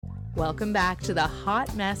Welcome back to the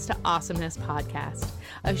Hot Mess to Awesomeness podcast,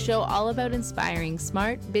 a show all about inspiring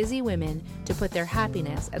smart, busy women to put their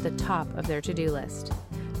happiness at the top of their to-do list.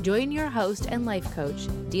 Join your host and life coach,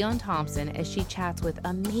 Dion Thompson, as she chats with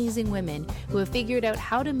amazing women who have figured out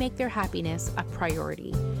how to make their happiness a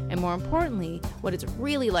priority, and more importantly, what it's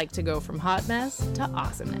really like to go from hot mess to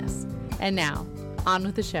awesomeness. And now, on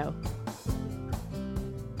with the show.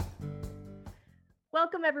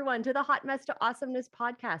 Welcome, everyone, to the Hot Mess to Awesomeness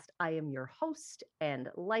podcast. I am your host and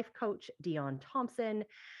life coach, Dion Thompson.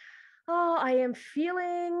 Oh, I am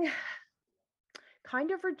feeling kind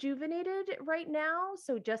of rejuvenated right now.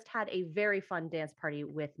 So just had a very fun dance party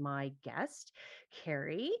with my guest,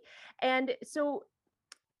 Kerry. And so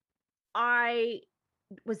I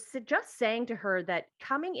was just saying to her that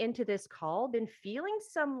coming into this call, been feeling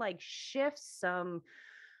some like shifts, I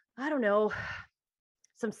don't know,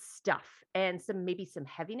 some stuff and maybe some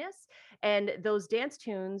heaviness, and those dance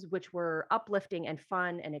tunes, which were uplifting and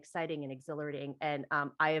fun and exciting and exhilarating. And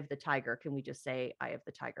Eye of the Tiger, can we just say Eye of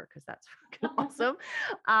the Tiger, because that's awesome,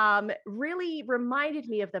 really reminded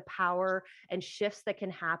me of the power and shifts that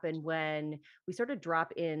can happen when we sort of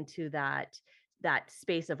drop into that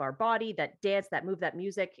space of our body, that dance, that move, that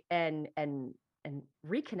music, and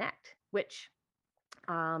reconnect, which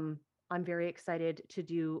I'm very excited to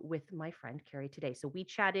do with my friend Kerry today. So we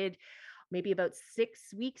chatted maybe about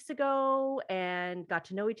 6 weeks ago and got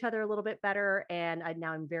to know each other a little bit better. And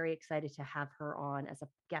now I'm very excited to have her on as a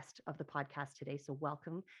guest of the podcast today. So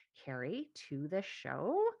welcome, Kerry, to the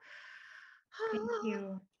show. Thank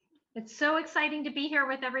you. It's so exciting to be here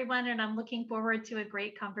with everyone, and I'm looking forward to a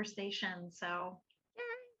great conversation. So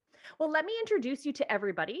well, let me introduce you to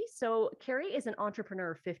everybody. So Kerry is an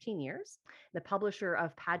entrepreneur of 15 years, the publisher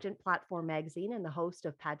of Pageant Platform Magazine and the host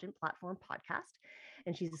of Pageant Platform Podcast.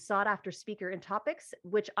 And she's a sought after speaker in topics,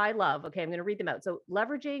 which I love. Okay, I'm going to read them out. So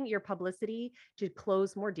leveraging your publicity to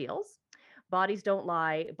close more deals, bodies don't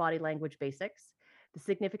lie, body language basics, the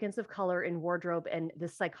significance of color in wardrobe and the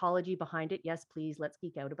psychology behind it. Yes, please, let's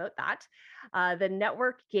geek out about that. The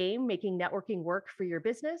network game, making networking work for your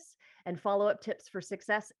business, and follow-up tips for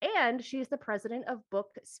success. And she's the president of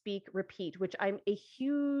Book, Speak, Repeat, which I'm a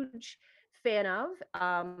huge fan of.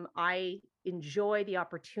 I enjoy the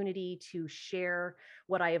opportunity to share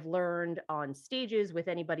what I have learned on stages with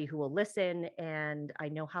anybody who will listen. And I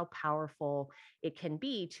know how powerful it can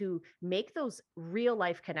be to make those real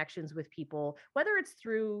life connections with people, whether it's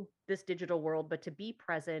through this digital world, but to be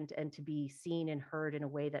present and to be seen and heard in a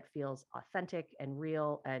way that feels authentic and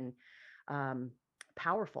real and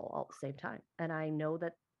powerful all at the same time. And I know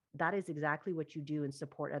that that is exactly what you do and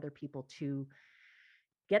support other people to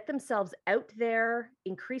get themselves out there,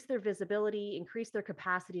 increase their visibility, increase their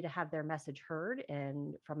capacity to have their message heard.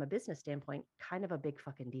 And from a business standpoint, kind of a big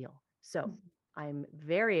fucking deal. So I'm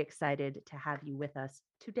very excited to have you with us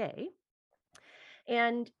today.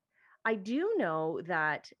 And I do know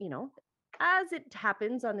that, as it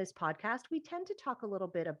happens on this podcast, we tend to talk a little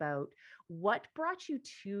bit about what brought you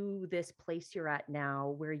to this place you're at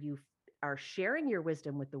now, where you are sharing your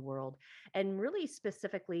wisdom with the world, and really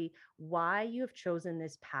specifically why you have chosen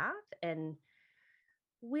this path. And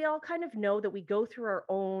we all kind of know that we go through our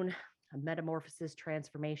own metamorphosis,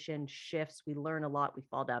 transformation, shifts. We learn a lot, we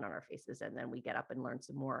fall down on our faces, and then we get up and learn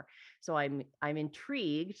some more. So I'm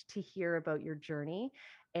intrigued to hear about your journey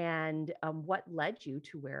and what led you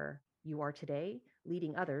to where you are today,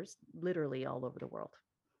 leading others literally all over the world.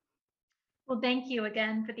 well, thank you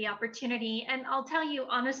again for the opportunity. And I'll tell you,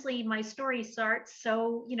 honestly, my story starts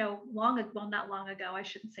so, long ago, well, not long ago, I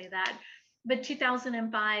shouldn't say that, but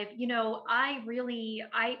 2005,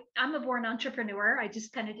 I'm a born entrepreneur. I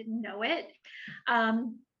just kind of didn't know it.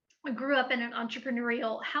 I grew up in an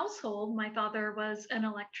entrepreneurial household. My father was an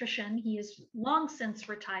electrician. He is long since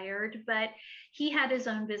retired, but he had his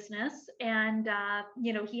own business, and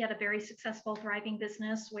he had a very successful, thriving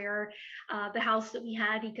business where the house that we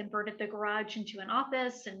had, he converted the garage into an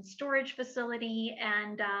office and storage facility.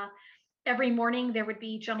 And every morning there would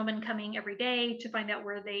be gentlemen coming every day to find out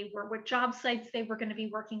where they were, what job sites they were going to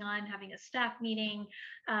be working on, having a staff meeting,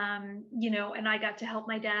 and I got to help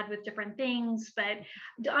my dad with different things. But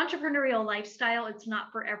the entrepreneurial lifestyle, it's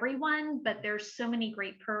not for everyone, but there's so many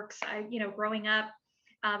great perks. Growing up,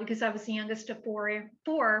 because I was the youngest of four,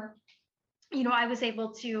 I was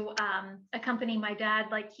able to accompany my dad.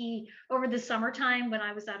 Like over the summertime when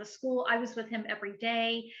I was out of school, I was with him every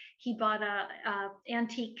day. He bought a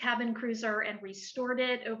antique cabin cruiser and restored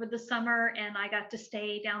it over the summer, and I got to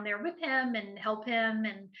stay down there with him and help him,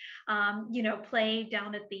 and play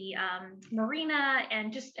down at the marina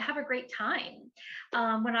and just have a great time.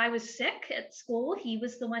 When I was sick at school, he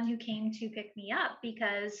was the one who came to pick me up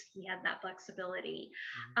because he had that flexibility.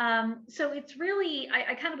 So it's really,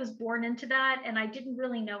 I kind of was born into that, and I didn't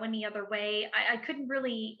really know any other way. I couldn't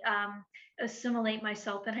really assimilate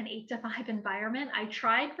myself in an 8 to 5 environment. I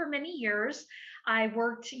tried for many years. I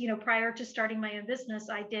worked, prior to starting my own business,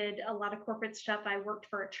 I did a lot of corporate stuff. I worked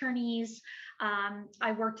for attorneys.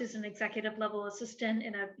 I worked as an executive level assistant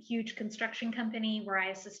in a huge construction company where I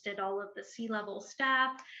assisted all of the C-level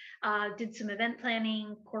staff, did some event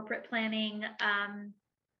planning, corporate planning,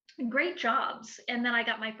 great jobs. And then I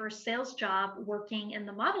got my first sales job working in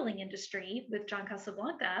the modeling industry with John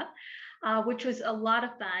Casablanca, which was a lot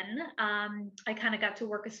of fun. I kind of got to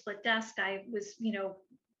work a split desk. I was,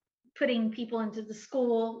 putting people into the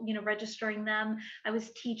school, registering them. I was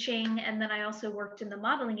teaching. And then I also worked in the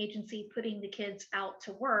modeling agency, putting the kids out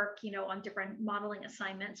to work, on different modeling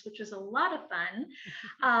assignments, which was a lot of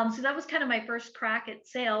fun. So that was kind of my first crack at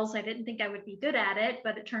sales. I didn't think I would be good at it,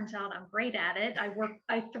 but it turns out I'm great at it.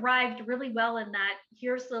 I thrived really well in that.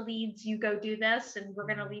 Here's the leads, you go do this, and we're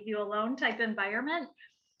going to leave you alone type environment.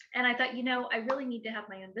 And I thought, I really need to have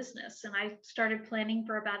my own business. And I started planning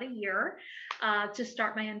for about a year to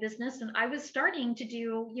start my own business. And I was starting to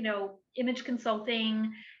do, image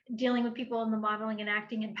consulting, dealing with people in the modeling and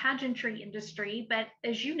acting and pageantry industry. But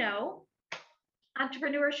as you know,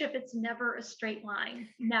 entrepreneurship, it's never a straight line,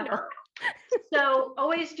 never. So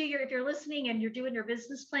always if you're listening and you're doing your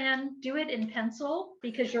business plan, do it in pencil,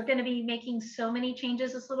 because you're going to be making so many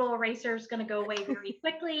changes. This little eraser is going to go away very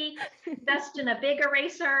quickly. Invest in a big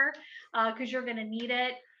eraser because you're going to need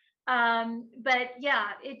it. But yeah,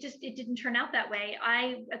 it didn't turn out that way.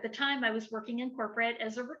 At the time I was working in corporate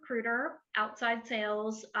as a recruiter, outside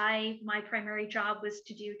sales. My primary job was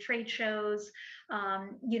to do trade shows,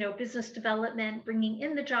 business development, bringing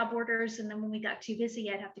in the job orders. And then when we got too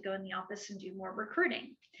busy, I'd have to go in the office and do more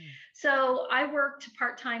recruiting. So I worked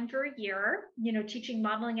part-time for a year, teaching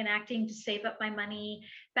modeling and acting to save up my money.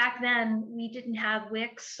 Back then we didn't have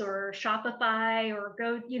Wix or Shopify or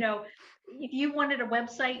if you wanted a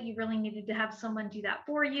website, you really needed to have someone do that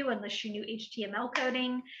for you, unless you knew HTML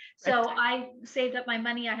coding. So I saved up my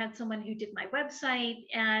money. I had someone who did my website,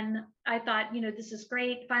 and I thought, this is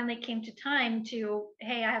great. Finally it came to time to,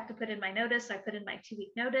 hey, I have to put in my notice. I put in my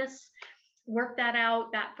 2-week notice, worked that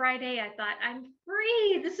out. That Friday, I thought, I'm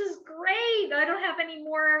free. This is great. I don't have any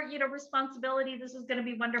more, responsibility. This is going to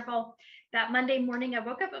be wonderful. That Monday morning, I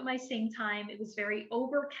woke up at my same time. It was very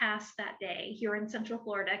overcast that day here in Central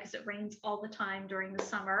Florida, because it rains all the time during the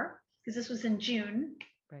summer, because this was in June.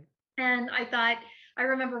 Right. And I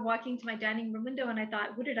remember walking to my dining room window and I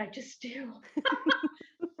thought, what did I just do?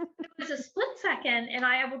 It was a split second. And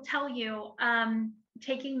I will tell you,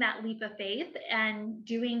 taking that leap of faith and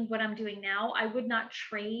doing what I'm doing now, I would not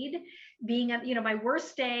trade being at, my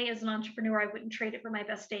worst day as an entrepreneur. I wouldn't trade it for my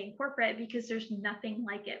best day in corporate, because there's nothing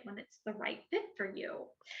like it when it's the right fit for you.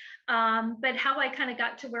 But how I kind of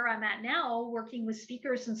got to where I'm at now, working with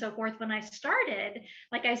speakers and so forth, when I started,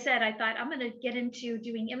 like I said, I thought I'm going to get into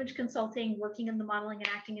doing image consulting, working in the modeling and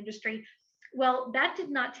acting industry. Well, that did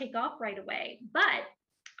not take off right away, but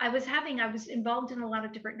I was involved in a lot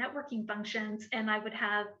of different networking functions, and I would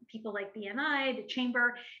have people like BNI, the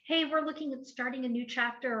chamber, hey, we're looking at starting a new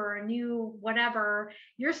chapter or a new whatever.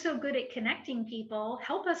 You're so good at connecting people.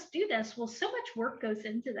 Help us do this. Well, so much work goes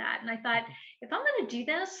into that. And I thought, if I'm going to do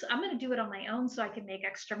this, I'm going to do it on my own so I can make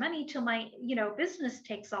extra money till my, business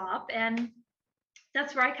takes off. And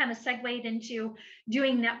that's where I kind of segued into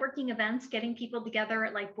doing networking events, getting people together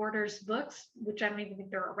at like Borders Books, which I don't even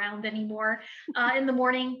think they're around anymore. In the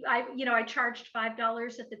morning, I charged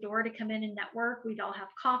 $5 at the door to come in and network. We'd all have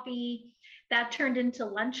coffee. That turned into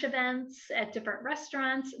lunch events at different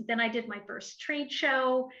restaurants. Then I did my first trade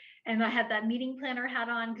show, and I had that meeting planner hat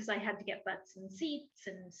on because I had to get butts and seats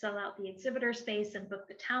and sell out the exhibitor space and book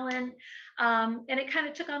the talent. And it kind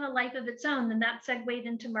of took on a life of its own. And that segued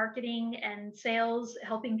into marketing and sales,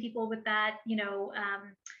 helping people with that,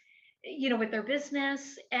 with their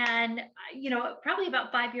business. And, probably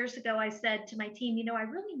about 5 years ago, I said to my team, I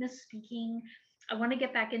really miss speaking. I want to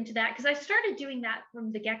get back into that, because I started doing that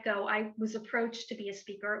from the get-go. I was approached to be a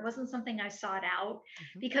speaker. It wasn't something I sought out.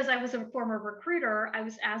 Because I was a former recruiter. I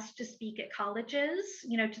was asked to speak at colleges,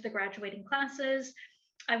 to the graduating classes.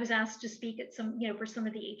 I was asked to speak at some, for some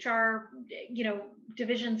of the HR,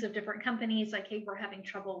 divisions of different companies, like, hey, we're having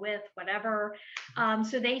trouble with whatever.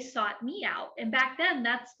 So they sought me out. And back then,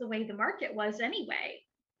 that's the way the market was anyway.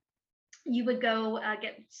 You would go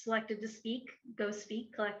get selected to speak, go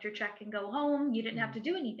speak, collect your check, and go home. You didn't have to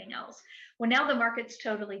do anything else. Well, now the market's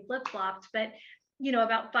totally flip flopped. But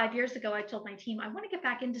about 5 years ago, I told my team I want to get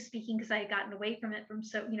back into speaking because I had gotten away from it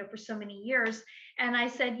for so many years. And I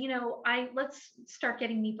said, let's start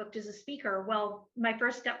getting me booked as a speaker. Well, my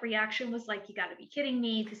first gut reaction was like, you got to be kidding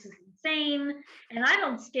me. This is insane. And I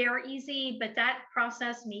don't scare easy, but that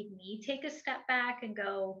process made me take a step back and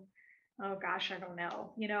go, oh gosh, I don't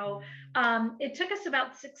know. It took us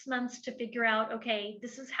about 6 months to figure out, okay,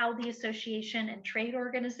 this is how the association and trade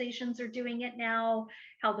organizations are doing it now,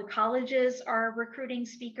 how the colleges are recruiting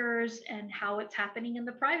speakers, and how it's happening in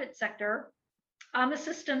the private sector. I'm a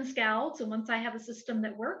systems gal, so once I have a system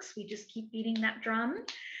that works, we just keep beating that drum.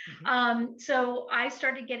 So I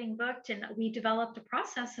started getting booked, and we developed a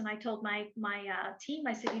process. And I told my team,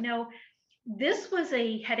 I said, this was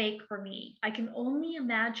a headache for me. I can only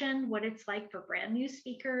imagine what it's like for brand new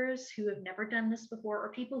speakers who have never done this before,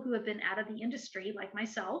 or people who have been out of the industry like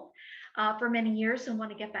myself for many years and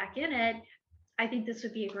want to get back in it. I think this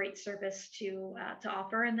would be a great service to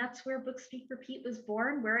offer, and that's where Book Speak Repeat was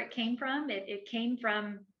born. Where it came from, it came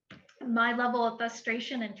from my level of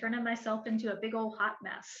frustration and turning myself into a big old hot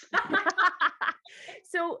mess.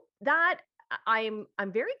 So that I'm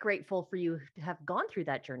very grateful for you to have gone through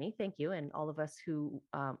that journey. Thank you, and all of us who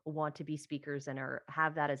want to be speakers and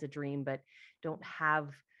have that as a dream, but don't have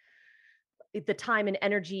the time and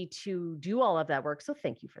energy to do all of that work. So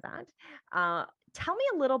thank you for that. Tell me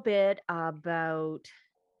a little bit about,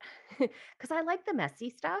 because I like the messy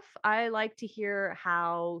stuff. I like to hear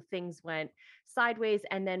how things went sideways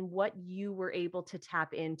and then what you were able to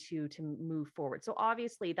tap into to move forward. So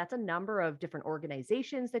obviously that's a number of different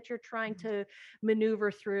organizations that you're trying to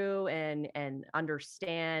maneuver through and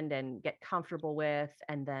understand and get comfortable with.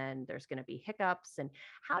 And then there's going to be hiccups. And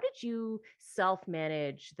how did you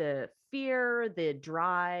self-manage the fear, the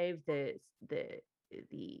drive, the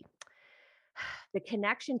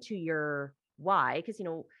connection to your why? Because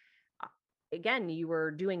again, you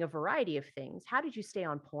were doing a variety of things. How did you stay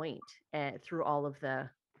on point through all of the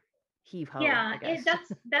heave ho? Yeah, I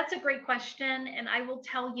guess that's a great question, and I will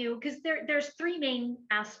tell you, because there's three main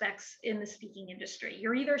aspects in the speaking industry.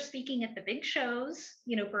 You're either speaking at the big shows,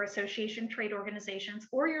 for association trade organizations,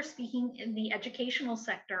 or you're speaking in the educational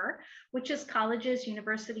sector, which is colleges,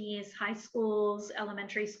 universities, high schools,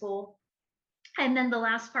 elementary school. And then the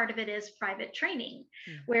last part of it is private training,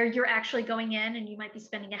 where you're actually going in and you might be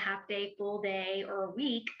spending a half day, full day, or a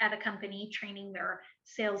week at a company training their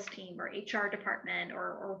sales team or HR department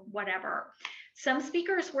or whatever. Some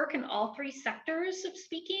speakers work in all three sectors of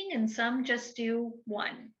speaking, and some just do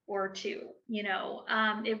one or two.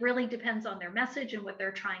 It really depends on their message and what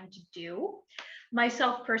they're trying to do.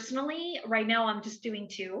 Myself personally, right now I'm just doing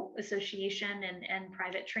two, association and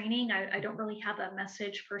private training. I don't really have a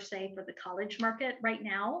message per se for the college market right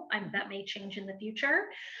now. That may change in the future.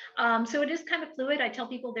 So it is kind of fluid. I tell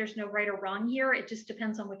people there's no right or wrong here. It just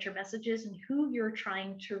depends on what your message is and who you're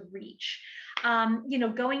trying to reach.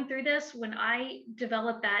 Going through this, when I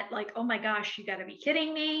developed that, like, oh my gosh, you got to be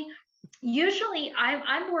kidding me. Usually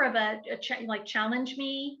I'm more of a challenge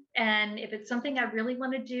me. And if it's something I really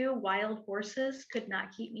want to do, wild horses could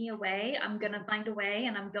not keep me away. I'm going to find a way,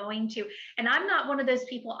 and I'm going to, and I'm not one of those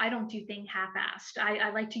people, I don't do things half-assed.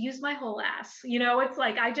 I like to use my whole ass. It's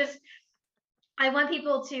like, I want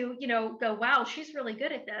people to, go, wow, she's really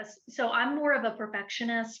good at this. So I'm more of a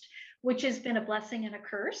perfectionist, which has been a blessing and a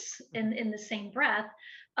curse in the same breath.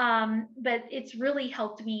 But it's really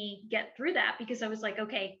helped me get through that, because I was like,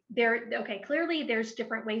 okay, clearly there's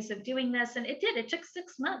different ways of doing this. And it took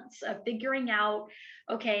 6 months of figuring out,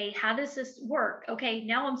 okay, how does this work? Okay,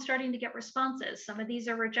 now I'm starting to get responses. Some of these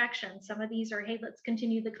are rejections. Some of these are, hey, let's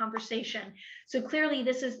continue the conversation. So clearly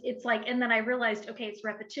it's like, and then I realized, okay, it's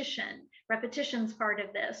repetition. Repetition's part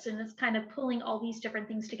of this. And it's kind of pulling all these different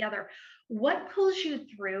things together. What pulls you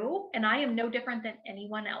through, and I am no different than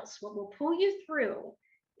anyone else, what will pull you through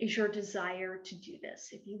is your desire to do this.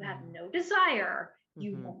 If you have no desire,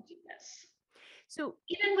 you won't do this. So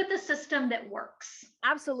even with a system that works.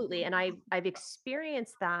 Absolutely. And I've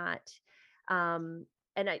experienced that.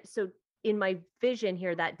 So in my vision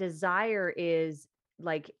here, that desire is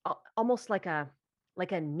like almost like a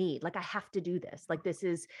need, like I have to do this. Like this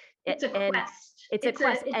is, it's a quest. It's a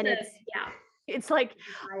quest. It's like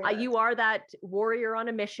you are that warrior on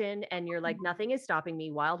a mission, and you're like, nothing is stopping me.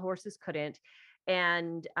 Wild horses couldn't.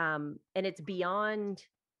 And it's beyond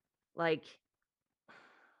like,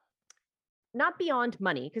 not beyond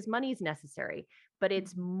money, because money is necessary, but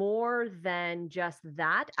it's more than just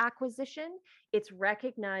that acquisition. It's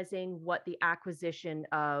recognizing what the acquisition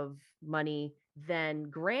of money then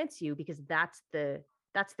grants you, because that's the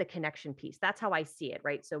connection piece. That's how I see it,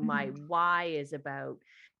 right? So my Mhm. why is about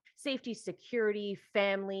safety, security,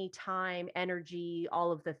 family, time, energy,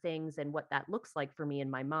 all of the things, and what that looks like for me in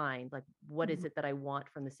my mind. Like, what is Mhm. it that I want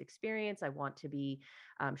from this experience? I want to be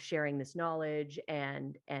sharing this knowledge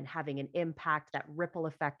and having an impact, that ripple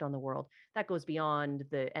effect on the world that goes beyond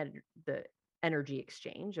the energy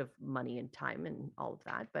exchange of money and time and all of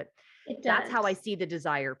that. But It that's how I does. see the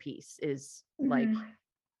desire piece, is like, Mhm.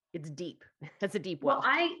 it's deep. That's a deep Well,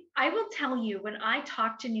 well. I will tell you, when I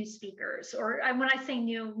talk to new speakers, or when I say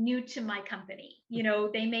new to my company,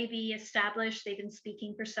 they may be established, they've been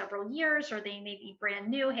speaking for several years, or they may be brand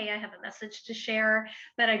new. Hey, I have a message to share,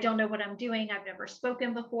 but I don't know what I'm doing. I've never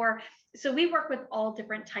spoken before. So we work with all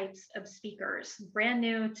different types of speakers, brand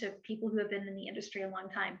new to people who have been in the industry a long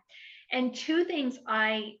time. And two things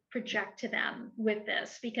I project to them with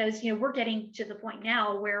this, because we're getting to the point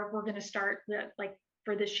now where we're going to start like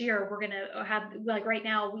for this year, we're going to have, like, right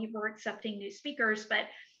now we were accepting new speakers, but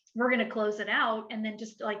we're going to close it out, and then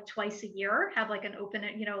just like twice a year have like an open,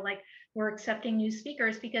 like, we're accepting new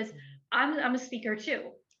speakers, because I'm a speaker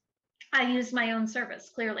too. I use my own service.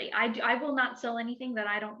 Clearly, I will not sell anything that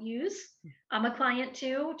I don't use. I'm a client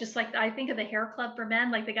too. Just like I think of the hair club for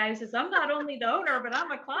men, like the guy who says, I'm not only the owner, but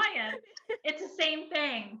I'm a client. It's the same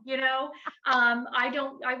thing.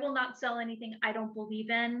 I will not sell anything I don't believe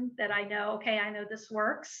in, that I know, okay, I know this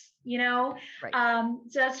works. Right.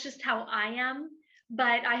 So that's just how I am.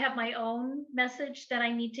 But I have my own message that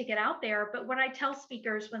I need to get out there. But what I tell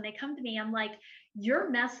speakers when they come to me, I'm like, your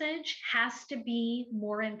message has to be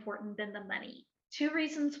more important than the money. Two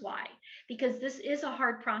reasons why. Because this is a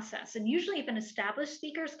hard process. And usually, if an established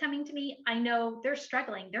speaker is coming to me, I know they're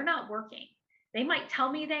struggling, they're not working. They might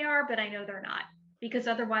tell me they are, but I know they're not, because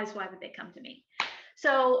otherwise, why would they come to me?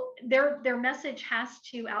 So their message has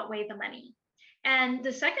to outweigh the money. And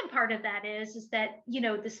the second part of that is that,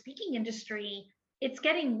 the speaking industry, it's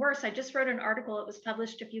getting worse. I just wrote an article, it was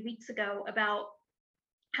published a few weeks ago, about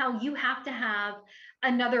how you have to have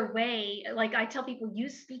another way. Like, I tell people,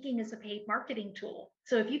 use speaking as a paid marketing tool.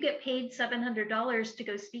 So if you get paid $700 to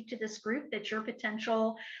go speak to this group, that's your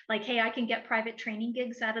potential, like, hey, I can get private training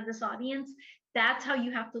gigs out of this audience. That's how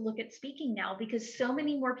you have to look at speaking now, because so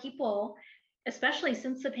many more people, especially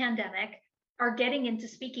since the pandemic, are getting into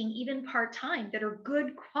speaking even part-time, that are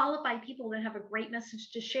good qualified people that have a great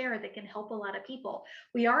message to share that can help a lot of people.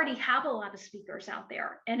 We already have a lot of speakers out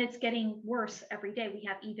there, and it's getting worse every day. We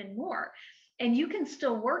have even more. And you can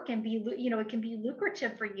still work and be, it can be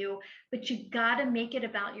lucrative for you, but you got to make it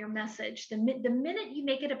about your message. The minute you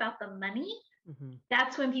make it about the money,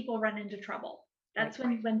 that's when people run into trouble. Right. That's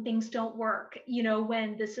when things don't work,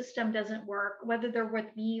 when the system doesn't work, whether they're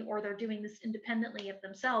with me or they're doing this independently of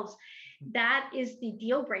themselves. That is the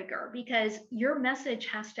deal breaker, because your message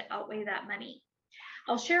has to outweigh that money.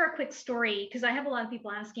 I'll share a quick story, because I have a lot of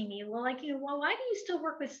people asking me, well, like, well, why do you still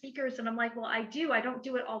work with speakers? And I'm like, well, I do. I don't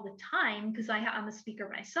do it all the time, because I'm a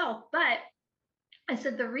speaker myself. But I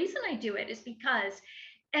said, the reason I do it is because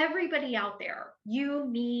everybody out there, you,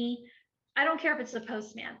 me, I don't care if it's a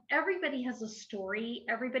postman, everybody has a story,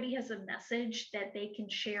 everybody has a message that they can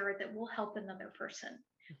share that will help another person.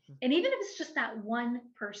 And even if it's just that one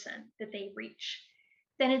person that they reach,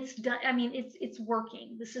 then it's done. I mean, it's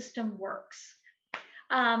working. The system works.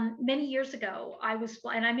 Many years ago,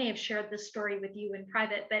 and I may have shared this story with you in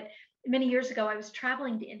private, but many years ago, I was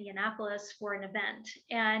traveling to Indianapolis for an event,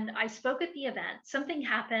 and I spoke at the event. Something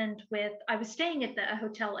happened I was staying at a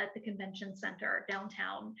hotel at the convention center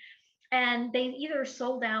downtown, and they either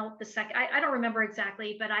sold out the second, I don't remember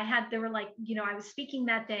exactly, but they were like, I was speaking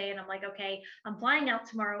that day, and I'm like, okay, I'm flying out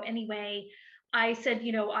tomorrow anyway. I said,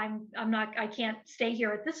 I can't stay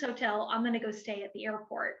here at this hotel. I'm going to go stay at the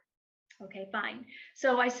airport. Okay, fine.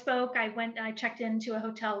 So I checked into a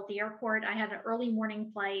hotel at the airport. I had an early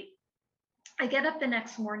morning flight. I get up the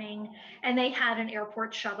next morning, and they had an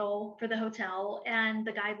airport shuttle for the hotel, and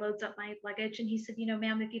the guy loads up my luggage, and he said,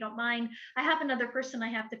 ma'am, if you don't mind, I have another person I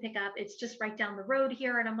have to pick up. It's just right down the road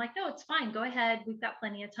here. And I'm like, no, it's fine. Go ahead. We've got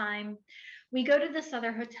plenty of time. We go to this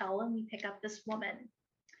other hotel, and we pick up this woman,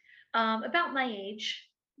 about my age.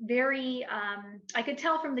 Very, I could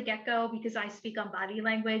tell from the get-go, because I speak on body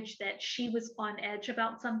language, that she was on edge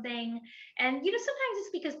about something. And sometimes it's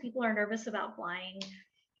because people are nervous about flying,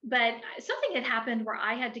 but something had happened where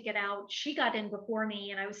I had to get out. She got in before me,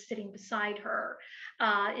 and I was sitting beside her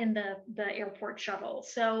in the airport shuttle.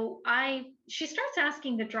 So she starts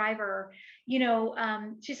asking the driver,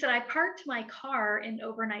 She said, I parked my car in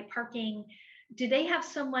overnight parking. Do they have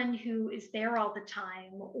someone who is there all the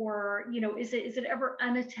time? Or, is it ever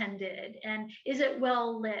unattended? And is it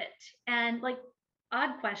well lit? And like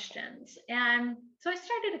odd questions. And so I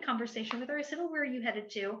started a conversation with her. I said, oh, where are you headed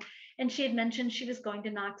to? And she had mentioned she was going to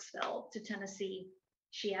Knoxville, to Tennessee.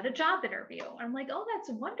 She had a job interview. I'm like, oh,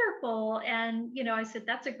 that's wonderful. And, I said,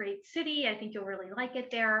 that's a great city. I think you'll really like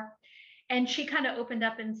it there. And she kind of opened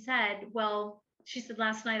up and said, well, she said,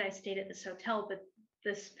 last night I stayed at this hotel, but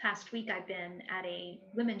this past week I've been at a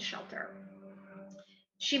women's shelter.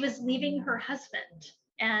 She was leaving her husband,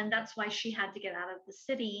 and that's why she had to get out of the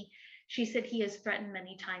city. She said, he has threatened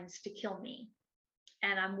many times to kill me.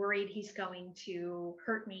 And I'm worried he's going to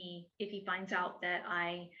hurt me if he finds out that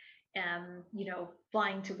I am,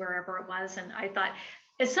 flying to wherever it was. And I thought,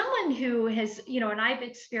 as someone who has, and I've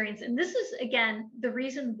experienced, and this is again the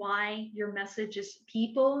reason why your message is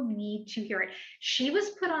people need to hear it. She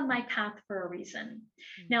was put on my path for a reason.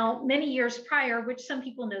 Now, many years prior, which some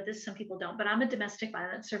people know this, some people don't, but I'm a domestic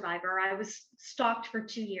violence survivor. I was stalked for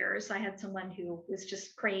 2 years. I had someone who was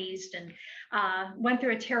just crazed and went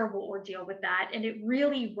through a terrible ordeal with that. And it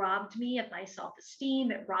really robbed me of my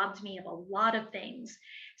self-esteem. It robbed me of a lot of things.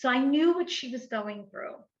 So I knew what she was going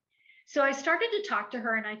through. So I started to talk to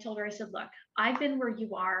her and I told her, I said, look, I've been where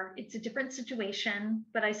you are. It's a different situation,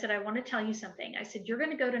 but I said, I want to tell you something. I said, you're going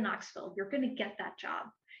to go to Knoxville. You're going to get that job.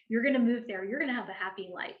 You're going to move there. You're going to have a happy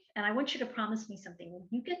life. And I want you to promise me something. When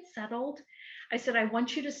you get settled, I said, I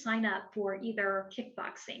want you to sign up for either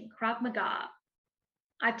kickboxing, Krav Maga.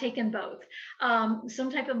 I've taken both,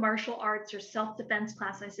 some type of martial arts or self-defense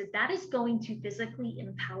class. I said, that is going to physically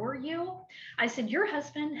empower you. I said, your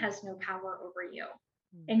husband has no power over you.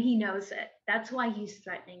 And he knows it. That's why he's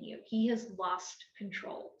threatening you. He has lost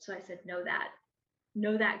control. So I said, know that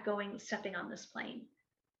stepping on this plane.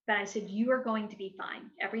 But I said, you are going to be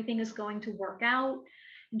fine. Everything is going to work out.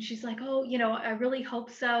 And she's like, oh, I really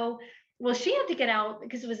hope so. Well, she had to get out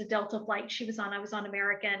because it was a Delta flight she was on. I was on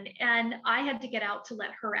American, and I had to get out to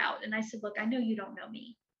let her out. And I said, look, I know you don't know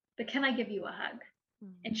me, but can I give you a hug?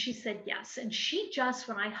 And she said, yes. And she just,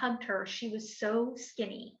 when I hugged her, she was so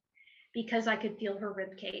skinny because I could feel her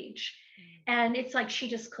rib cage. And it's like she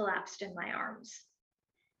just collapsed in my arms.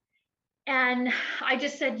 And I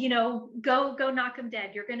just said, go knock him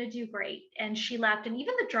dead. You're going to do great. And she left. And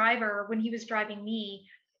even the driver, when he was driving me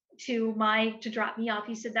to drop me off,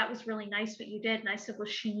 he said, that was really nice what you did. And I said, well,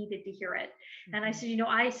 she needed to hear it. And I said,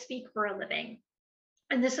 I speak for a living.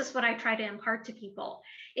 And this is what I try to impart to people.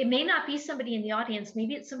 It may not be somebody in the audience.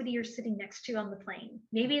 Maybe it's somebody you're sitting next to on the plane.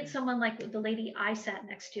 Maybe it's someone like the lady I sat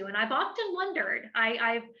next to. And I've often wondered,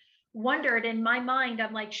 I've wondered in my mind,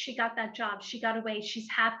 I'm like, she got that job. She got away. She's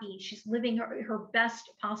happy. She's living her best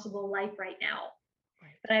possible life right now.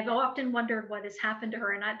 But I've often wondered what has happened to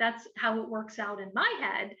her. And that's how it works out in my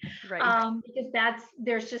head. Right. Because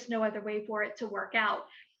there's just no other way for it to work out.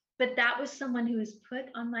 But that was someone who was put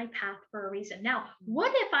on my path for a reason. Now,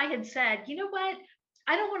 what if I had said, you know what?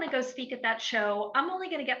 I don't want to go speak at that show. I'm only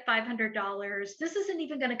going to get $500. This isn't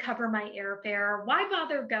even going to cover my airfare. Why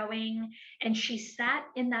bother going? And she sat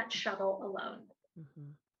in that shuttle alone.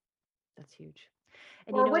 Mm-hmm. That's huge.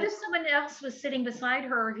 And or what if someone else was sitting beside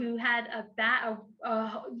her who had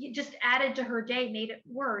just added to her day, made it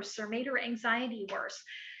worse, or made her anxiety worse?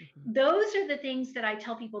 Mm-hmm. Those are the things that I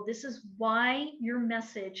tell people. This is why your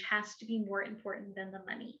message has to be more important than the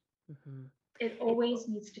money. Mm-hmm. It always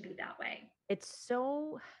needs to be that way. It's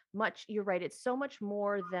so much, you're right. It's so much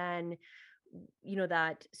more than,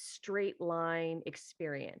 that straight line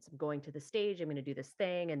experience. I'm going to the stage, I'm going to do this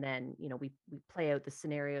thing. And then, we play out the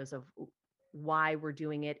scenarios of why we're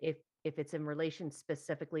doing it, if it's in relation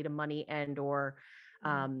specifically to money and or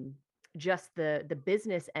just the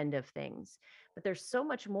business end of things. But there's so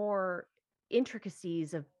much more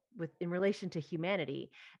intricacies in relation to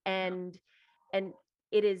humanity, and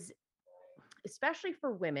it is, especially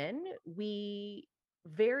for women, many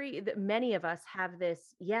of us have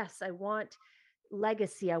this, yes, I want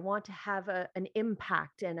legacy, I want to have an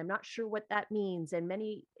impact, and I'm not sure what that means. And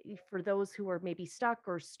many, for those who are maybe stuck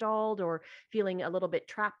or stalled or feeling a little bit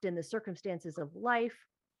trapped in the circumstances of life,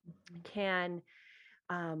 can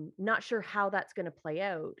not sure how that's going to play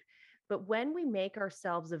out. But when we make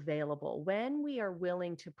ourselves available, when we are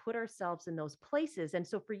willing to put ourselves in those places, and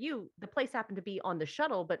so for you, the place happened to be on the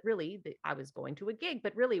shuttle, but really I was going to a gig,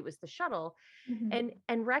 but really it was the shuttle. Mm-hmm.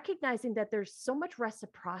 And recognizing that there's so much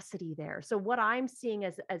reciprocity there. So what I'm seeing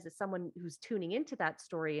as someone who's tuning into that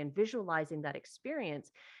story and visualizing that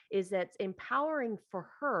experience is that it's empowering for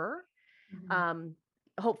her. Mm-hmm.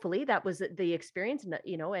 Hopefully that was the experience,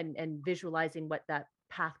 and visualizing what that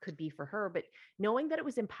path could be for her, but knowing that it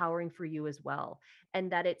was empowering for you as well,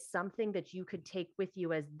 and that it's something that you could take with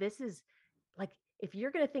you as this is like, if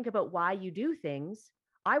you're going to think about why you do things,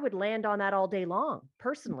 I would land on that all day long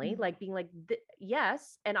personally, Mhm. like being like,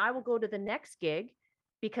 yes, and I will go to the next gig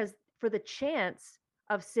because for the chance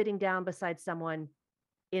of sitting down beside someone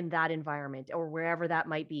in that environment or wherever that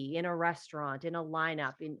might be, in a restaurant, in a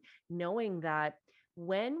lineup, in knowing that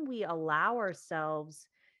when we allow ourselves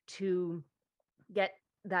to get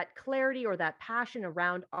that clarity or that passion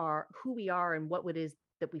around our who we are and what it is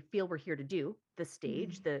that we feel we're here to do, the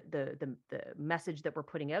stage, Mhm. the message that we're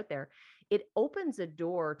putting out there, it opens a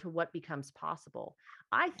door to what becomes possible.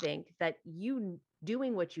 I think that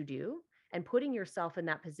doing what you do and putting yourself in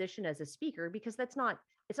that position as a speaker, because it's not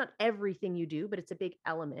everything you do, but it's a big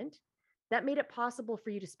element that made it possible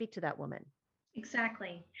for you to speak to that woman.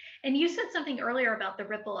 Exactly. And you said something earlier about the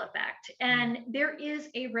ripple effect, Mm. and there is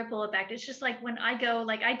a ripple effect. It's just like when I go,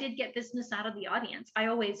 like I did get business out of the audience. I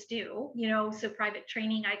always do, so private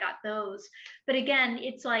training, I got those. But again,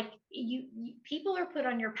 it's like people are put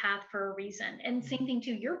on your path for a reason. And same thing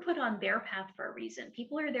too, you're put on their path for a reason.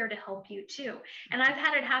 People are there to help you too. And I've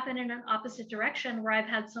had it happen in an opposite direction where I've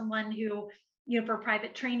had someone who, for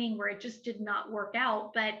private training where it just did not work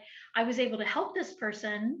out, but I was able to help this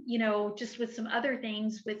person, just with some other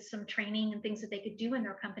things, with some training and things that they could do in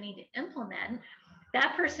their company to implement.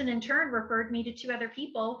 That person in turn referred me to two other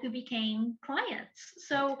people who became clients. Right.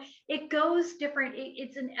 So it goes different.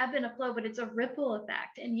 It's an ebb and a flow, but it's a ripple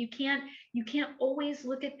effect. And you can't always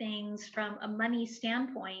look at things from a money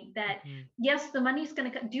standpoint that Mhm. yes, the money's going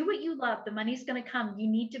to come. Do what you love. The money's going to come. You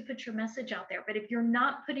need to put your message out there. But if you're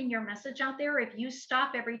not putting your message out there, if you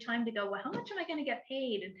stop every time to go, well, how much am I going to get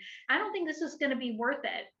paid? And I don't think this is going to be worth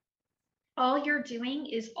it. All you're doing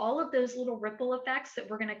is all of those little ripple effects that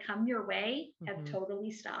were going to come your way have Mhm. totally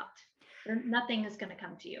stopped. Nothing is going to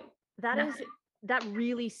come to you. That Nothing. is that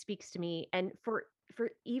really speaks to me. And for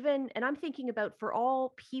even, and I'm thinking about for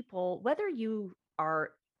all people, whether you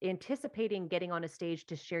are anticipating getting on a stage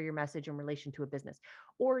to share your message in relation to a business,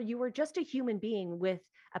 or you are just a human being with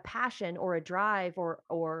a passion or a drive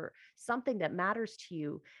or something that matters to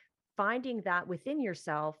you, finding that within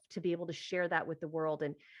yourself to be able to share that with the world.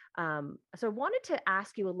 And so I wanted to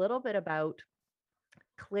ask you a little bit about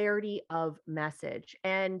clarity of message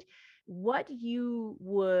and what you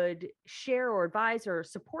would share or advise or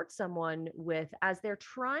support someone with as they're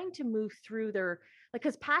trying to move through their, like,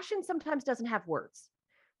 because passion sometimes doesn't have words,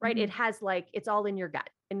 right? It Mhm. has, like, it's all in your gut,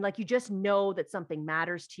 and like you just know that something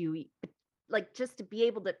matters to you, like just to be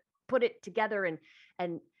able to put it together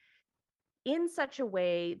and in such a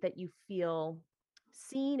way that you feel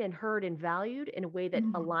seen and heard and valued in a way that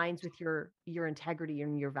Mhm. aligns with your integrity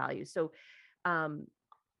and your values. So um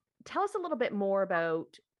tell us a little bit more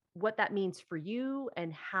about what that means for you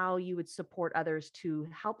and how you would support others to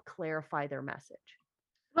help clarify their message.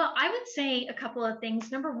 Well, I would say a couple of things.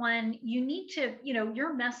 Number one, you need to,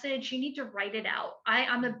 your message, you need to write it out.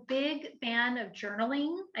 I'm a big fan of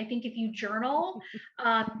journaling. I think if you journal,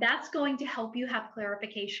 that's going to help you have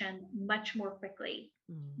clarification much more quickly.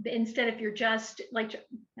 Mm. Instead, if you're just like,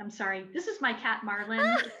 I'm sorry, this is my cat Marlin.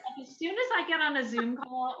 It's like as soon as I get on a Zoom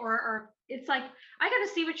call or it's like, I got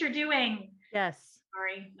to see what you're doing. Yes,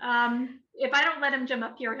 Sorry. If I don't let him jump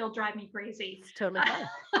up here, he'll drive me crazy. it's totally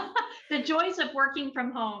fine. The joys of working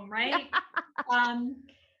from home, right? Um,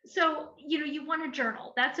 so you want to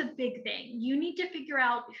journal. That's a big thing. You need to figure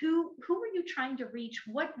out who are you trying to reach?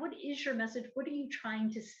 What is your message? What are you trying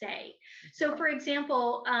to say? So, for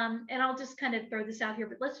example, and I'll just kind of throw this out here,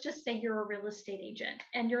 but let's just say you're a real estate agent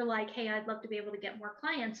and you're like, hey, I'd love to be able to get more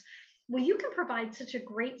clients. Well, you can provide such a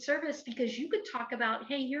great service because you could talk about,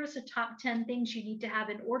 hey, here's the top 10 things you need to have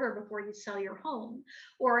in order before you sell your home,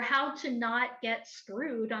 or how to not get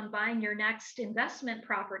screwed on buying your next investment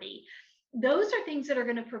property. Those are things that are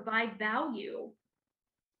going to provide value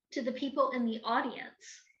to the people in the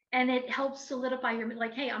audience. And it helps solidify your,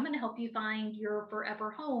 like, hey, I'm going to help you find your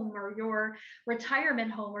forever home or your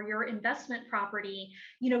retirement home or your investment property.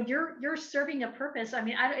 You're serving a purpose. I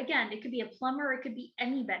mean, again, it could be a plumber, it could be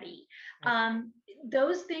anybody. Right.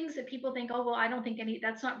 Those things that people think, oh, well, I don't think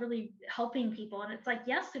that's not really helping people. And it's like,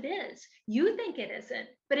 yes, it is. You think it isn't,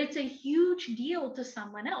 but it's a huge deal to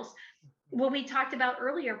someone else. What we talked about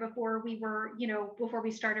earlier before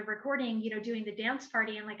we started recording, doing the dance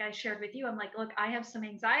party. And like I shared with you, I'm like, look, I have some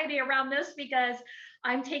anxiety around this because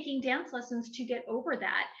I'm taking dance lessons to get over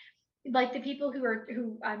that. Like the people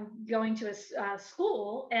who I'm going to a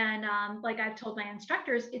school, and like I've told my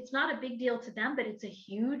instructors, it's not a big deal to them, but it's a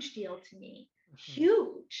huge deal to me. Mhm.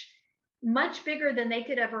 Huge. much bigger than they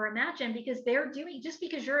could ever imagine, because they're doing, just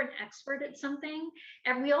because you're an expert at something,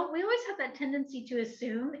 and we always have that tendency to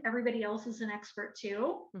assume everybody else is an expert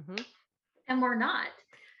too, and we're not.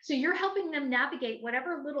 So you're helping them navigate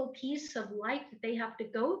whatever little piece of life that they have to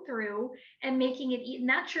go through, and making it, and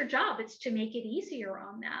that's your job. It's to make it easier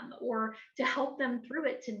on them, or to help them through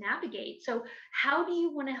it, to navigate. So how do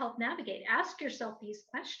you want to help navigate? Ask yourself these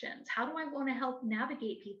questions. How do I want to help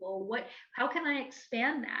navigate people? How can I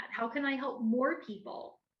expand that? How can I help more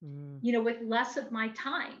people, with less of my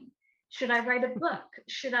time? Should I write a book?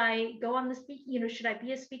 Should I go on the speak? Should I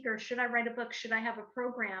be a speaker? Should I write a book? Should I have a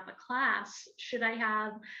program, a class? Should I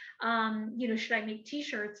have, should I make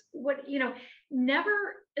t-shirts? Never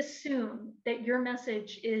assume that your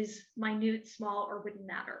message is minute, small, or wouldn't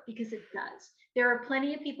matter, because it does. There are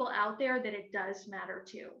plenty of people out there that it does matter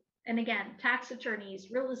to. And again, tax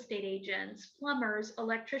attorneys, real estate agents, plumbers,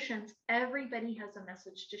 electricians, everybody has a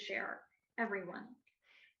message to share. Everyone.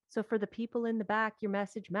 So for the people in the back, your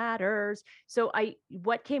message matters. So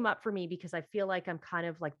what came up for me, because I feel like I'm kind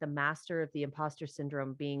of like the master of the imposter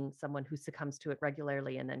syndrome, being someone who succumbs to it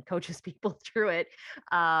regularly and then coaches people through it,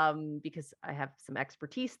 because I have some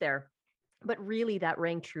expertise there. But really that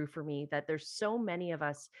rang true for me, that there's so many of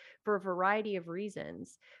us, for a variety of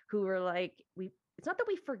reasons, who are like, it's not that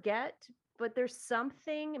we forget, but there's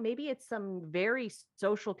something, maybe it's some very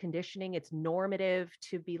social conditioning. It's normative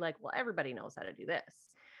to be like, well, everybody knows how to do this.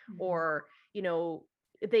 Or,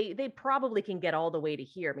 they probably can get all the way to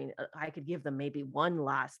here. I mean, I could give them maybe one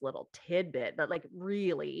last little tidbit, but like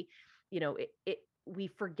really, we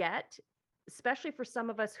forget, especially for some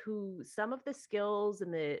of us, who some of the skills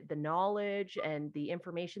and the knowledge and the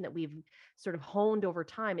information that we've sort of honed over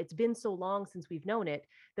time, it's been so long since we've known it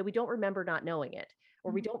that we don't remember not knowing it,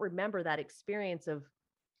 or we don't remember that experience of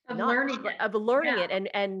learning it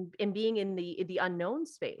and being in the unknown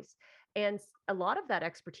space. And a lot of that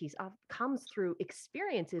expertise comes through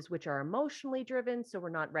experiences which are emotionally driven. So we're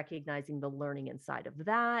not recognizing the learning inside of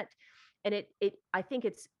that. And I think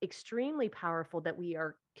it's extremely powerful that we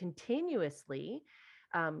are continuously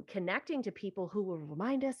connecting to people who will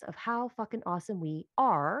remind us of how fucking awesome we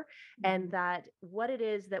are, and that what it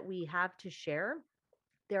is that we have to share.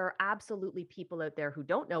 There are absolutely people out there who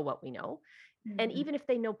don't know what we know. And even if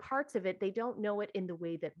they know parts of it, they don't know it in the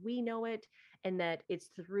way that we know it, and that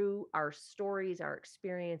it's through our stories, our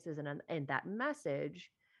experiences, and that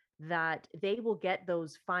message that they will get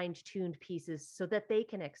those fine-tuned pieces so that they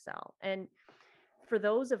can excel. And for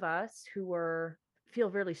those of us who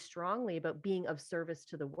feel really strongly about being of service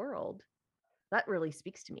to the world, that really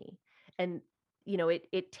speaks to me. And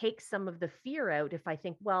it takes some of the fear out if I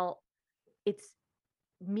think, well, it's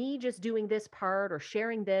me just doing this part or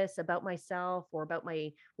sharing this about myself or about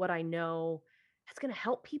what I know, that's going to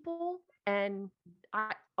help people. And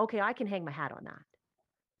I can hang my hat on that.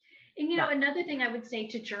 And another thing I would say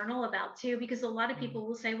to journal about too, because a lot of people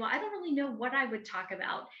will say, well, I don't really know what I would talk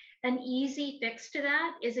about. An easy fix to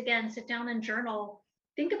that is, again, sit down and journal.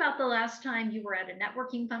 Think about the last time you were at a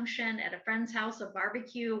networking function, at a friend's house, a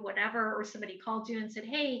barbecue, whatever, or somebody called you and said,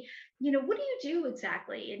 hey, what do you do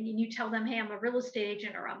exactly? And you tell them, hey, I'm a real estate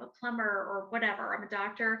agent, or I'm a plumber, or whatever, I'm a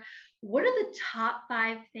doctor. What are the top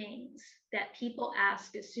 5 things that people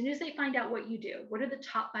ask as soon as they find out what you do? What are the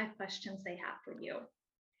top 5 questions they have for you?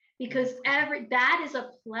 Because that is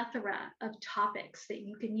a plethora of topics that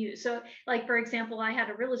you can use. So like, for example, I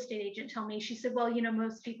had a real estate agent tell me, she said, well,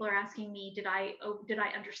 most people are asking me, did I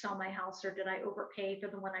undersell my house, or did I overpay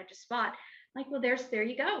for the one I just bought? Like, well, there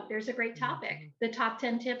you go. There's a great topic. The top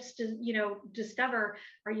 10 tips to, discover,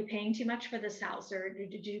 are you paying too much for this house, or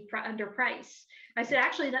did you underprice? I said,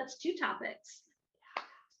 actually, that's 2 topics.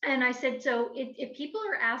 And I said, so if people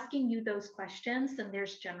are asking you those questions, then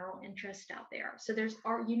there's general interest out there. So there's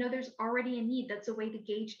already a need. That's a way to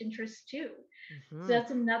gauge interest too. So that's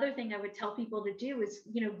another thing I would tell people to do is,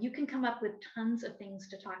 you can come up with tons of things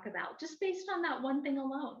to talk about just based on that one thing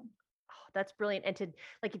alone. Oh, that's brilliant. And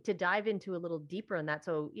to dive into a little deeper on that.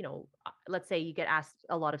 So, let's say you get asked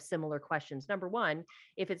a lot of similar questions. Number one,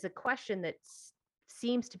 if it's a question that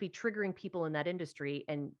seems to be triggering people in that industry,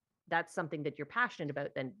 and that's something that you're passionate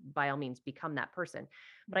about, then by all means become that person.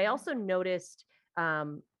 But I also noticed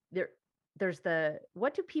there's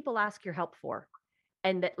what do people ask your help for?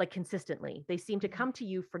 And that, like, consistently, they seem to come to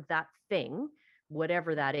you for that thing,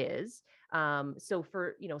 whatever that is. So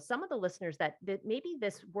for, some of the listeners that maybe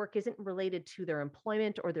this work isn't related to their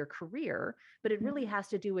employment or their career, but it really has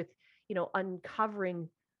to do with, uncovering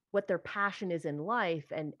what their passion is in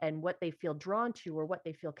life, and what they feel drawn to, or what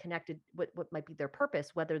they feel connected, what might be their purpose,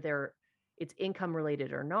 whether it's income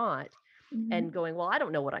related or not. and going, well, I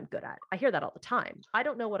don't know what I'm good at. I hear that all the time. I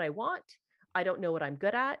don't know what I want. I don't know what I'm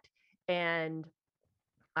good at. And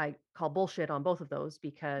I call bullshit on both of those,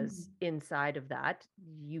 because inside of that,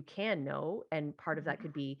 you can know. And part of that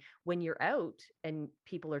could be when you're out and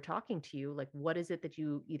people are talking to you, like, what is it that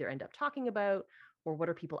you either end up talking about, or what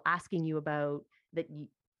are people asking you about that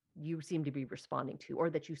you seem to be responding to, or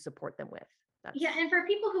that you support them with? Yeah, and for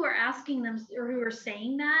people who are asking them or who are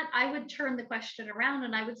saying that, I would turn the question around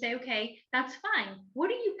and I would say, okay, that's fine.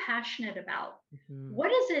 What are you passionate about?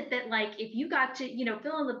 What is it that, like, if you got to,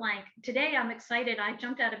 fill in the blank, today I'm excited. I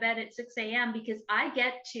jumped out of bed at 6 a.m. because I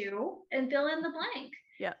get to, and fill in the blank.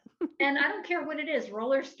 Yeah. And I don't care what it is,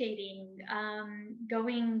 roller skating,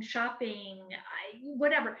 going shopping,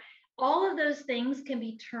 whatever. All of those things can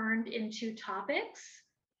be turned into topics.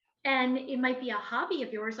 And it might be a hobby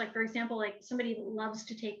of yours. Like, for example, like somebody loves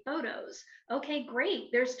to take photos. Okay,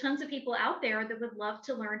 great. There's tons of people out there that would love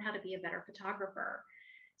to learn how to be a better photographer.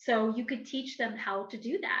 So you could teach them how to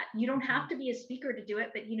do that. You don't have to be a speaker to do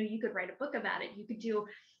it, but you could write a book about it. You could do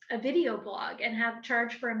a video blog and have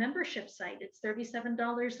charge for a membership site. It's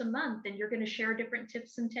 $37 a month, and you're going to share different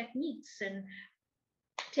tips and techniques and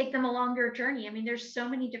take them along your journey. I mean, there's so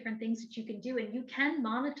many different things that you can do, and you can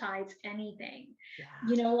monetize anything.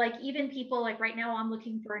 Like even people, like right now I'm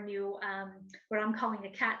looking for a new, what I'm calling a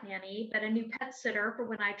cat nanny, but a new pet sitter for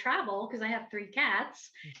when I travel, because I have 3 cats.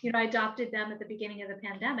 I adopted them at the beginning of the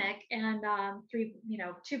pandemic, and 3,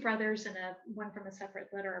 2 brothers and one from a separate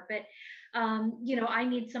litter. But I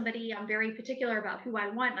need somebody, I'm very particular about who I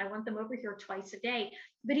want. I want them over here twice a day.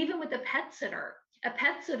 But even with a pet sitter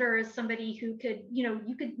is somebody who could,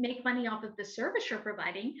 you could make money off of the service you're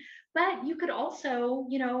providing, but you could also,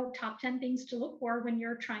 top 10 things to look for when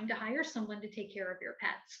you're trying to hire someone to take care of your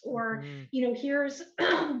pets. Or, here's,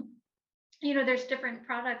 there's different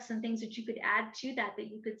products and things that you could add to that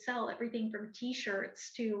you could sell, everything from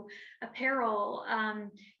t-shirts to apparel,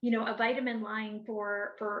 a vitamin line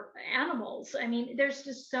for animals. I mean, there's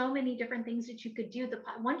just so many different things that you could do.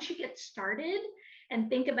 Once you get started and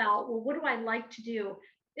think about, well, what do I like to do?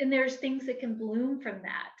 And there's things that can bloom from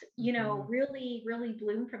that, really, really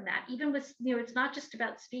bloom from that. Even with, it's not just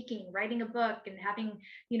about speaking, writing a book and having,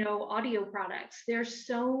 audio products. There's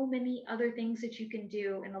so many other things that you can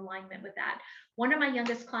do in alignment with that. One of my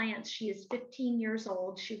youngest clients, she is 15 years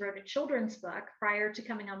old. She wrote a children's book prior to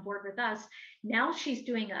coming on board with us. Now she's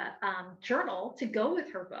doing a journal to go with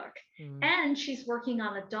her book. And she's working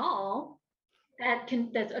on a doll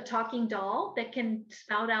that's a talking doll that can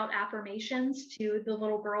spout out affirmations to the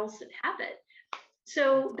little girls that have it.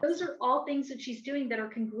 So those are all things that she's doing that are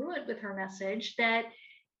congruent with her message that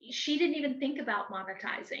she didn't even think about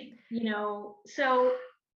monetizing, so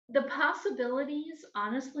the possibilities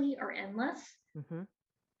honestly are endless.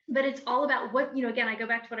 But it's all about what, again, I go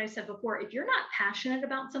back to what I said before. If you're not passionate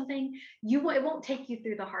about something, it won't take you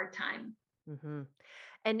through the hard time.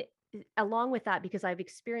 And along with that, because I've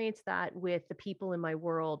experienced that with the people in my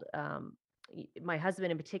world, my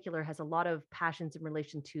husband in particular has a lot of passions in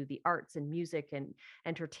relation to the arts and music and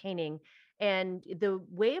entertaining, and the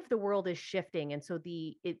way of the world is shifting. And so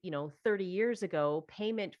 30 years ago,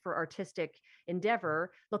 payment for artistic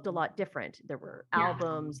endeavor looked a lot different. There were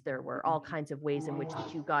albums, there were all kinds of ways in which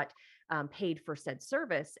that you got paid for said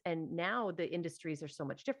service. And now the industries are so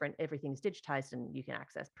much different. Everything's digitized and you can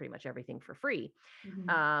access pretty much everything for free,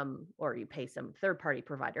 or you pay some third-party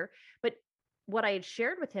provider. But what I had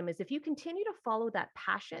shared with him is, if you continue to follow that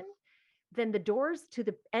passion, then the doors to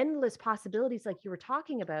the endless possibilities, like you were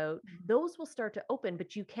talking about, those will start to open,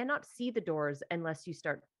 but you cannot see the doors unless you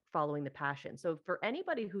start following the passion. So for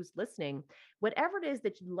anybody who's listening, whatever it is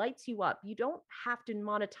that lights you up, you don't have to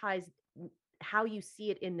monetize how you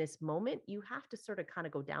see it in this moment. You have to sort of kind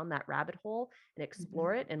of go down that rabbit hole and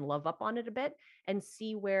explore it and love up on it a bit and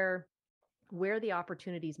see where the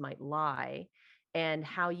opportunities might lie, and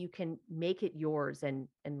how you can make it yours and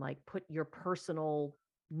like put your personalness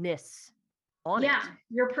on it.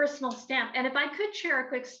 Your personal stamp. And if I could share a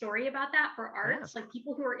quick story about that for arts, like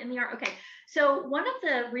people who are in the art. Okay. So one of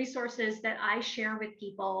the resources that I share with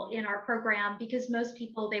people in our program, because most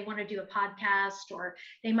people, they want to do a podcast or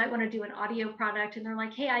they might want to do an audio product and they're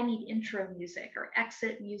like, hey, I need intro music or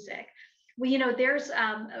exit music. Well, there's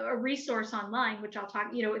a resource online, which I'll talk,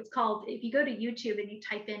 it's called, if you go to YouTube and you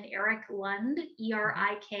type in Eric Lund,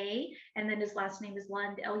 ERIK, and then his last name is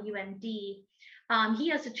Lund, LUND, he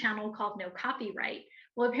has a channel called No Copyright.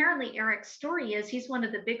 Well, apparently Eric's story is he's one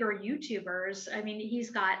of the bigger YouTubers. I mean, he's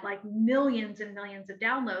got like millions and millions of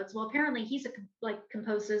downloads. Well, apparently he's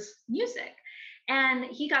composes music. And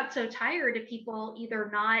he got so tired of people either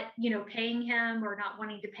not, paying him or not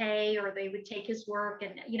wanting to pay, or they would take his work.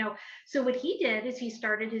 And, so what he did is he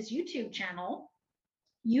started his YouTube channel.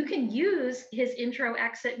 You can use his intro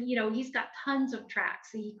exit. He's got tons of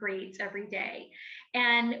tracks that he creates every day.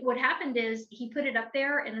 And what happened is he put it up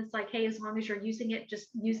there, and it's like, hey, as long as you're using it, just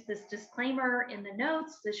use this disclaimer in the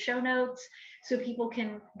notes, the show notes, so people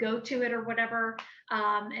can go to it or whatever,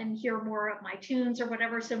 and hear more of my tunes or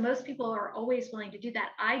whatever. So most people are always willing to do that.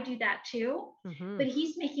 I do that too, but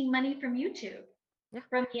he's making money from YouTube. Yeah.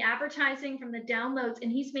 From the advertising, from the downloads, and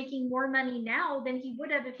he's making more money now than he would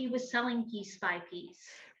have if he was selling piece by piece.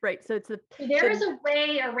 Right. So there is a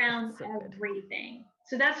way around everything.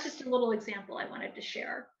 So that's just a little example I wanted to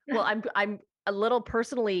share. Well, I'm a little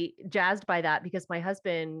personally jazzed by that because my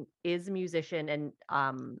husband is a musician, and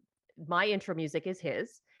my intro music is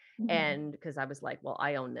his. And because I was like, well,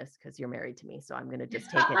 I own this because you're married to me, so I'm going to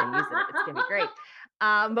just take it and use it. It's going to be great.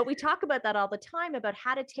 But we talk about that all the time, about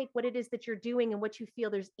how to take what it is that you're doing and what you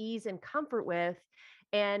feel there's ease and comfort with,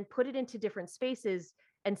 and put it into different spaces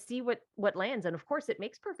and see what lands. And of course, it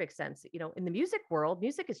makes perfect sense. In the music world,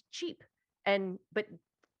 music is cheap, but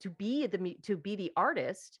to be the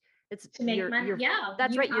artist, it's to make money. Yeah,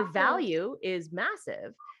 that's right. Your value is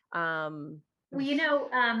massive. Well,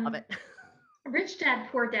 love it. Rich Dad,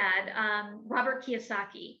 Poor Dad, Robert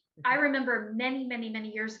Kiyosaki. I remember many, many,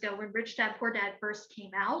 many years ago when Rich Dad, Poor Dad first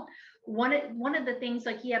came out, one of the things,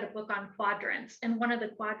 like, he had a book on quadrants, and one of the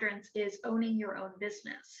quadrants is owning your own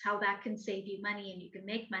business, how that can save you money and you can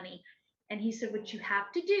make money. And he said, what you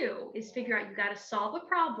have to do is figure out, you got to solve a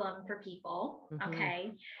problem for people.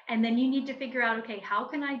 Okay. And then you need to figure out, okay, how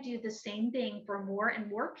can I do the same thing for more and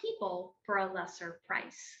more people for a lesser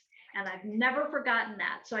price? And I've never forgotten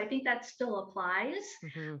that. So I think that still applies,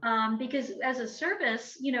 because as a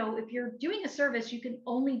service, if you're doing a service, you can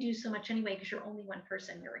only do so much anyway, because you're only one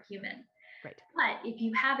person, you're a human. Right. But if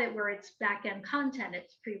you have it where it's back-end content,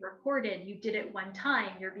 it's pre-recorded, you did it one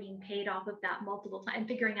time, you're being paid off of that multiple times, and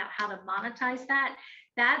figuring out how to monetize that,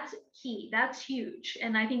 that's key. That's huge.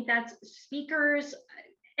 And I think that's speakers,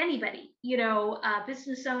 anybody,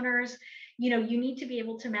 business owners, you need to be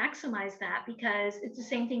able to maximize that, because it's the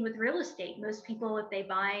same thing with real estate. Most people, if they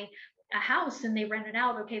buy a house and they rent it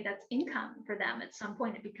out, okay, that's income for them. At some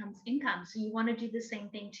point it becomes income. So you want to do the same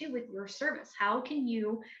thing too with your service. How can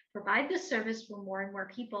you provide this service for more and more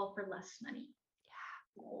people for less money?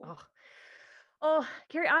 Yeah. Oh,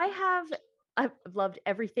 Kerry, I've loved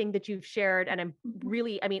everything that you've shared. And I'm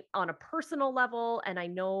really, on a personal level, and I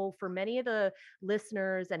know for many of the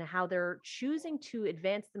listeners, and how they're choosing to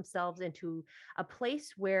advance themselves into a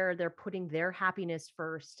place where they're putting their happiness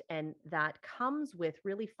first. And that comes with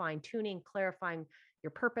really fine tuning, clarifying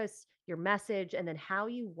your purpose, your message, and then how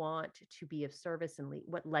you want to be of service, and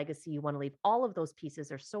what legacy you want to leave. All of those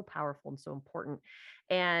pieces are so powerful and so important.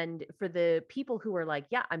 And for the people who are like,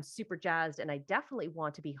 yeah, I'm super jazzed, and I definitely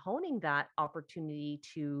want to be honing that opportunity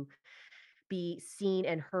to be seen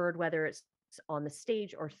and heard, whether it's on the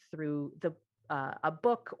stage or through a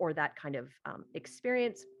book or that kind of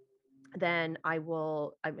experience, then I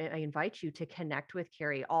invite you to connect with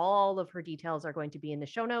Kerry. All of her details are going to be in the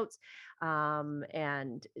show notes.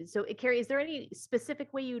 And so, Kerry, is there any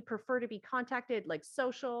specific way you would prefer to be contacted, like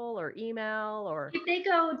social or email? Or if they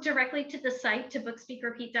go directly to the site, to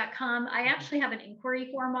bookspeakrepeat.com, I actually have an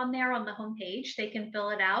inquiry form on there on the homepage. They can fill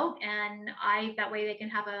it out, and that way they can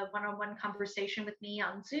have a one-on-one conversation with me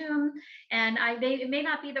on Zoom. And it may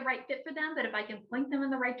not be the right fit for them, but if I can point them in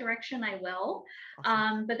the right direction, I will.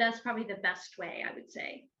 Awesome. But that's probably the best way, I would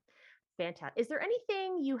say. Fantastic. Is there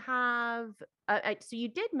anything you have? So you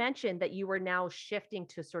did mention that you were now shifting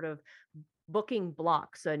to sort of booking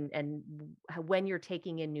blocks and when you're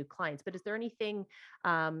taking in new clients, but is there anything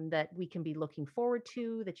that we can be looking forward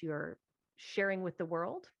to that you're sharing with the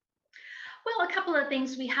world? Well, a couple of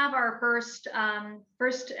things. We have our first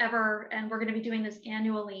ever, and we're going to be doing this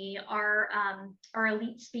annually, our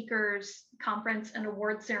Elite Speakers Conference and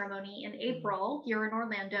Award Ceremony in April here in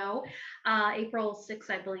Orlando, April 6th,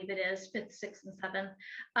 I believe it is, 5th, 6th, and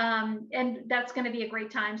 7th. And that's going to be a great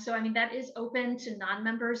time. So, that is open to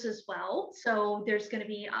non-members as well. So there's going to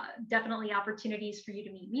be definitely opportunities for you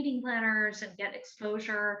to meet meeting planners and get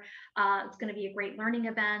exposure. It's going to be a great learning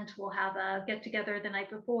event. We'll have a get together the night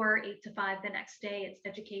before, 8 to 5. The next day, it's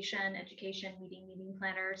education, meeting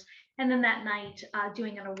planners. And then that night,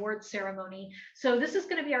 doing an award ceremony. So this is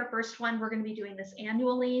going to be our first one. We're going to be doing this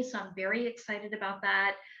annually. So I'm very excited about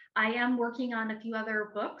that. I am working on a few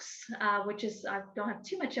other books, which is, I don't have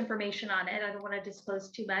too much information on it. I don't want to disclose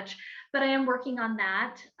too much, but I am working on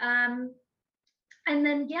that. And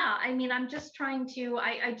then, yeah, I mean, I'm just trying to,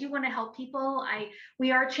 I do want to help people.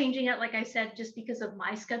 We are changing it, like I said, just because of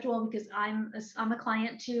my schedule, because I'm a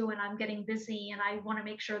client too, and I'm getting busy, and I want to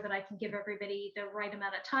make sure that I can give everybody the right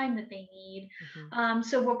amount of time that they need.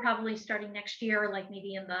 So we'll probably starting next year, like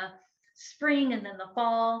maybe in the spring and then the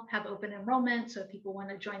fall, have open enrollment. So if people want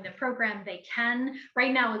to join the program, they can.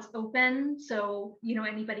 Right now it's open, so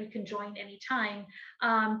anybody can join anytime.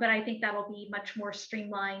 But I think that'll be much more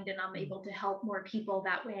streamlined, and I'm able to help more people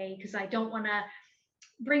that way, because I don't want to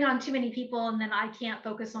bring on too many people and then I can't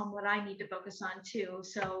focus on what I need to focus on too.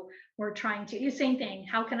 So we're trying to do the same thing.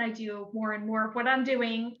 How can I do more and more of what I'm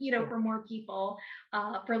doing, for more people,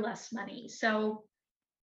 for less money? So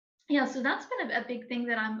yeah, so that's been a big thing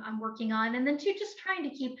that I'm working on. And then too, just trying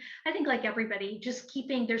to keep, I think like everybody, just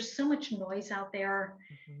keeping, there's so much noise out there.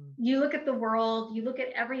 You look at the world, you look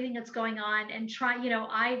at everything that's going on, and try,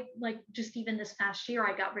 I like, just even this past year,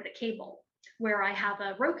 I got rid of cable, where I have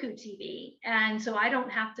a Roku TV. And so I don't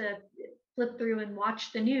have to flip through and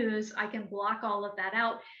watch the news. I can block all of that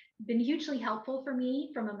out. Been hugely helpful for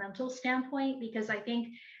me from a mental standpoint, because I think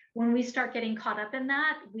when we start getting caught up in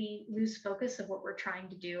that, we lose focus of what we're trying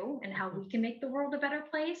to do and how we can make the world a better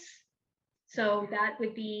place. So that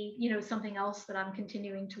would be, something else that I'm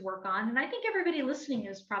continuing to work on. And I think everybody listening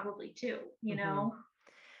is probably too,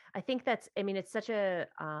 I think it's such an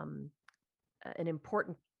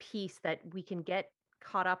important piece that we can get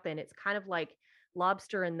caught up in. It's kind of like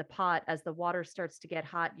lobster in the pot. As the water starts to get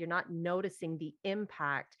hot, you're not noticing the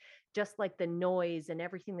impact, just like the noise and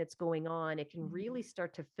everything that's going on. It can really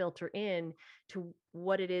start to filter in to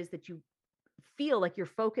what it is that you feel like you're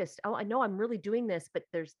focused. Oh, I know I'm really doing this, but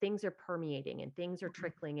things are permeating and things are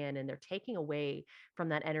trickling in, and they're taking away from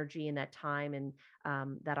that energy and that time, and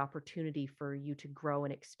that opportunity for you to grow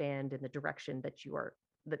and expand in the direction that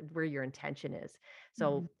where your intention is.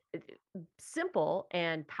 So simple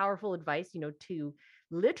and powerful advice, to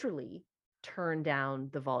literally turn down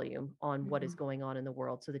the volume on what is going on in the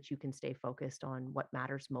world, so that you can stay focused on what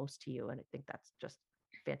matters most to you. And I think that's just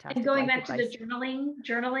fantastic. And going back to the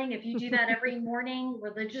journaling, if you do that every morning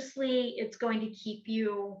religiously, it's going to keep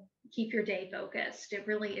your day focused.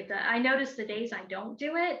 It does. I notice the days I don't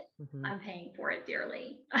do it, I'm paying for it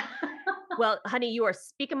dearly. Well, honey, you are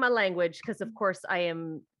speaking my language, because of course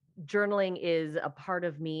journaling is a part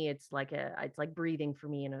of me. It's like breathing for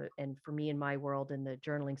me, and for me in my world, and the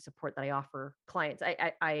journaling support that I offer clients.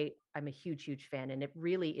 I'm a huge fan, and it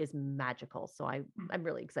really is magical. So I'm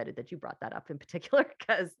really excited that you brought that up in particular,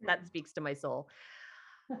 because that speaks to my soul.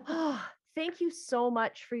 Oh, thank you so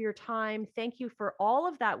much for your time. Thank you for all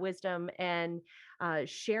of that wisdom, and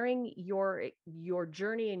sharing your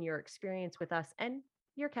journey and your experience with us and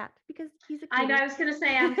your cat, because he's a kitty. I know, I was going to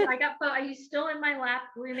say, he's still in my lap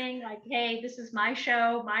grooming, like, hey, this is my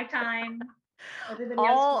show, my time. Everybody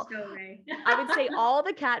else just go away. I would say all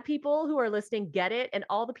the cat people who are listening get it, and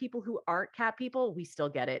all the people who aren't cat people, we still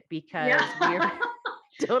get it, because we're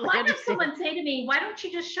totally I had someone say to me, why don't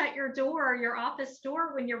you just shut your office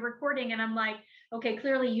door when you're recording? And I'm like, okay,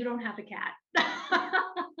 clearly you don't have a cat.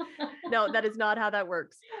 No, that is not how that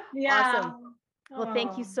works. Yeah. Awesome. Well,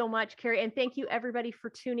 thank you so much, Kerry. And thank you everybody for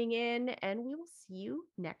tuning in, and we will see you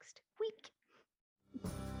next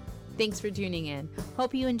week. Thanks for tuning in.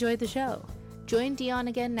 Hope you enjoyed the show. Join Dion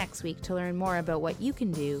again next week to learn more about what you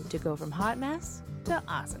can do to go from hot mess to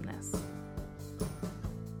awesomeness.